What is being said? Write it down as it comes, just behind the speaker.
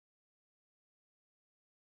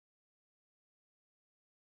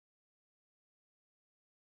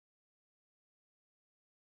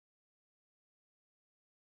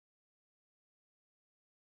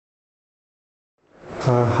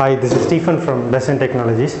Hi, this is Stephen from Besant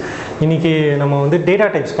Technologies. இன்னைக்கு நம்ம வந்து டேட்டா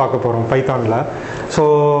டைப்ஸ் பார்க்க போகிறோம் பைத்தானில். ஸோ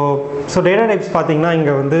டேட்டா டைப்ஸ் பார்த்தீங்கன்னா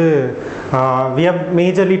இங்கே வந்து we have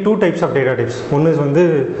majorly two types of data types. One is வந்து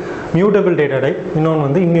mutable data type, இன்னொன்று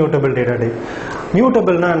வந்து immutable data type.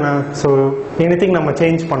 மியூட்டபிள்னா என்ன? ஸோ எனிதிங் நம்ம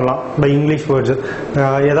சேஞ்ச் பண்ணலாம் பை இங்கிலீஷ் வேர்ட்ஸ்.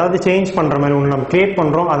 ஏதாவது சேஞ்ச் பண்ணுற மாதிரி ஒன்று நம்ம கிரியேட்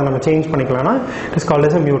பண்ணுறோம், அதை நம்ம சேஞ்ச் பண்ணிக்கலாம்னா it is called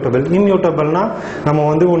S a mutable. இம்மியூட்டபிள்னா நம்ம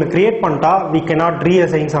வந்து ஒன்று கிரியேட் பண்ணிட்டா we cannot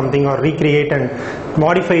reassign something or recreate and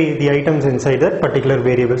modify the items inside that particular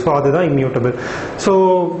variable. So அதுதான் immutable. ஸோ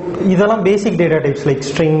இதெல்லாம் பேசிக் data types like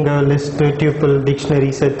string, list, tuple,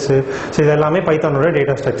 dictionary, sets. So இதெல்லாமே பைத்தானோட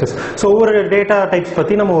data structures. So ஒவ்வொரு data types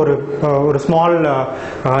பற்றி நம்ம ஒரு small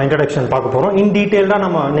introduction பார்க்க போகிறோம். இன் டீட்டெயில்டாக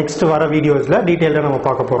நம்ம நெக்ஸ்ட் வர வீடியோஸில் டீட்டெயில்டாக நம்ம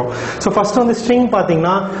பார்க்க போகிறோம். ஸோ ஃபர்ஸ்ட் வந்து ஸ்ட்ரிங்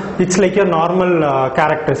பார்த்தீங்கன்னா it's like your normal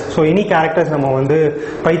characters. So any characters நம்ம வந்து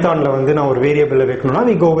பைத்தானில் வந்து நான் ஒரு வேரியபிளில் வைக்கணும்னா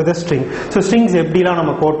we go with a string. So strings எப்படிலாம்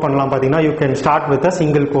நம்ம கோட் பண்ணலாம் பார்த்தீங்கன்னா you can start with a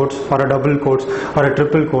single quotes or a double quotes or a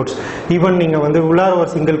triple quotes. Even நீங்கள் வந்து உள்ளார ஒரு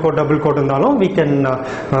சிங்கிள் கோட் டபுள் கோட் இருந்தாலும் we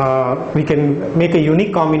can make a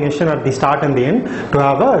unique combination at the start and the end to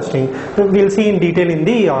have a string. We'll see in detail in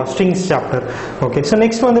the strings chapter. Okay, so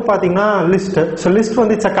next வந்து பார்த்தீங்கன்னா list. So list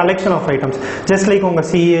வந்து it's a collection of items. Just like உங்கள்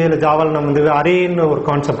CA இல்லை ஜாவால் நம்ம வந்து அரேன்னு ஒரு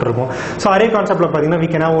concept இருக்கும். So array கான்செப்டில் பார்த்தீங்கன்னா we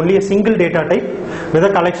can have only a single data type with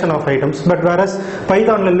a collection of items. But whereas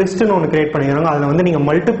பைத்தானில் லிஸ்ட்னு ஒன்று கிரியேட் பண்ணிக்கிறாங்க. அதில் வந்து நீங்கள்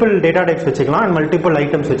மல்டிபிள் டேட்டா டைப்ஸ் வச்சுக்கலாம் அண்ட் மல்டிபிள்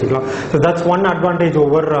ஐட்டம்ஸ் வச்சுக்கலாம். So that's one advantage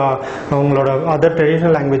over உங்களோட அதர்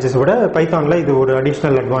ட்ரெடிஷனல் லாங்குவேஜஸ் விட பைத்தானில் இது ஒரு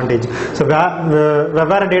அடிஷ்னல் அட்வான்டேஜ். ஸோ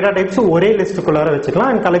வெவ்வேறு டேட்டா டைப்ஸ் ஒரே லிஸ்ட்டுக்குள்ளார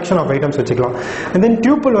வச்சுக்கலாம் அண்ட் கலெக்ஷன் ஆஃப் ஐட்டம்ஸ் வச்சுக்கலாம். அண்ட் தென்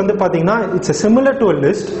டியூப்பிள் வந்து பார்த்தீங்கன்னா it's similar to a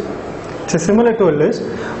list,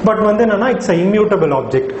 but வந்து என்னன்னா it's a immutable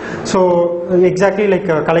object. So exactly like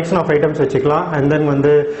a collection of items வச்சுக்கலாம் and then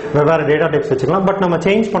வந்து வெவ்வேறு data types வச்சுக்கலாம். பட் நம்ம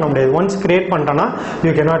சேஞ்ச் பண்ண முடியாது. ஒன்ஸ் கிரியேட் பண்ணிட்டோம்னா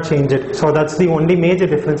you cannot change it. So that's the only major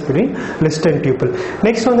difference between list and tuple.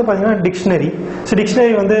 Next வந்து பார்த்தீங்கன்னா டிக்ஷனரி. ஸோ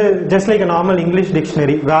டிக்ஷனரி வந்து just like a normal English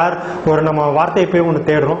dictionary where ஒரு நம்ம வார்த்தையை போய் ஒன்று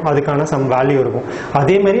தேடுறோம், அதுக்கான சம் வேல்யூ இருக்கும்.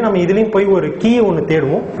 அதே மாதிரி நம்ம இதுலேயும் போய் ஒரு கீ ஒன்று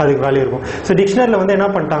தேடுவோம், அதுக்கு வேல்யூ இருக்கும். ஸோ டிக்ஷனரியில் வந்து என்ன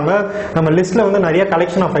பண்ணிட்டாங்க, நம்ம லிஸ்ட்டில் வந்து நிறைய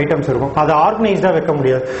கலெக்ஷன் ஆஃப் ஐட்டம்ஸ் இருக்கும், அதை ஆர்கனைஸ்டாக வைக்க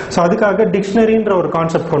முடியாது. ஸோ அதுக்காக டிக்ஷனரின்ற ஒரு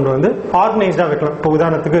கான்செப்ட் கொண்டு வந்து ஆர்கனைஸ்டாக வைக்கலாம். இப்போ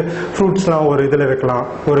உதாரணத்துக்கு ஃப்ரூட்ஸ்லாம் ஒரு இதில் வைக்கலாம்,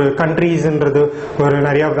 ஒரு கண்ட்ரீஸ்ன்றது ஒரு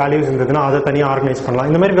நிறையா வேல்யூஸ் இருந்ததுன்னா அதை தனியாக ஆர்கனைஸ் பண்ணலாம்.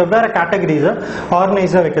 இந்த மாதிரி வெவ்வேறு கேட்டகரிஸை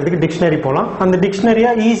ஆர்கனைஸாக வைக்கிறதுக்கு டிக்ஷனரி போகலாம். அந்த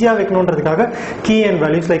டிக்ஷனரியாக ஈஸியாக வைக்கணுன்றதுக்காக key and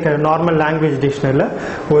values like normal language டிக்ஷனரியில்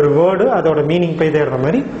ஒரு வேர்டு அதோட மீனிங் போய் தேடுற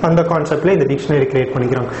மாதிரி அந்த கான்செப்டில் இந்த டிக்ஷனரி கிரியேட்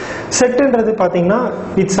பண்ணிக்கிறாங்க. செட்டுன்றது பார்த்தீங்கன்னா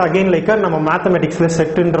இட்ஸ் அகெயின் லைக் நம்ம மேத்தமெட்டிக்ஸில்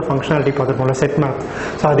செட்டுன்ற ஃபங்க்ஷனாலிட்டி பார்த்துருப்போம்ல, செட் மேப்.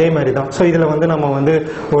 ஸோ அதே மாதிரி தான். ஸோ இதில் வந்து நம்ம வந்து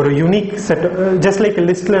ஒரு யூனிக் செட், ஜஸ்ட் லைக்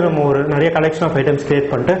லிஸ்ட்டில் நம்ம ஒரு நிறைய கலெக்ஷன் ஆஃப் ஐட்டம்ஸ் கிரியேட்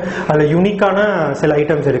பண்ணிட்டு அதில் யூனிக்கான சில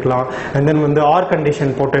ஐட்டம்ஸ் எடுக்கலாம் அண்ட் தென் வந்து ஆர்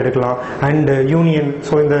கண்டிஷன் போட்டு எடுக்கலாம் அண்ட் யூனியன்.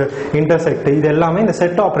 ஸோ இந்த இன்டர்செக்ட் இது எல்லாமே இந்த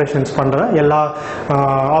செட் ஆப்ரேஷன்ஸ் பண்ணுற எல்லா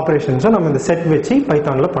ஆப்ரேஷன்ஸும் நம்ம இந்த செட் வச்சு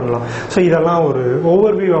பைத்தானில் பண்ணலாம். ஸோ இதெல்லாம் ஒரு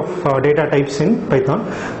overview of data types in Python.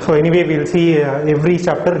 So anyway will see every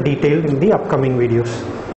chapter detailed in the upcoming videos.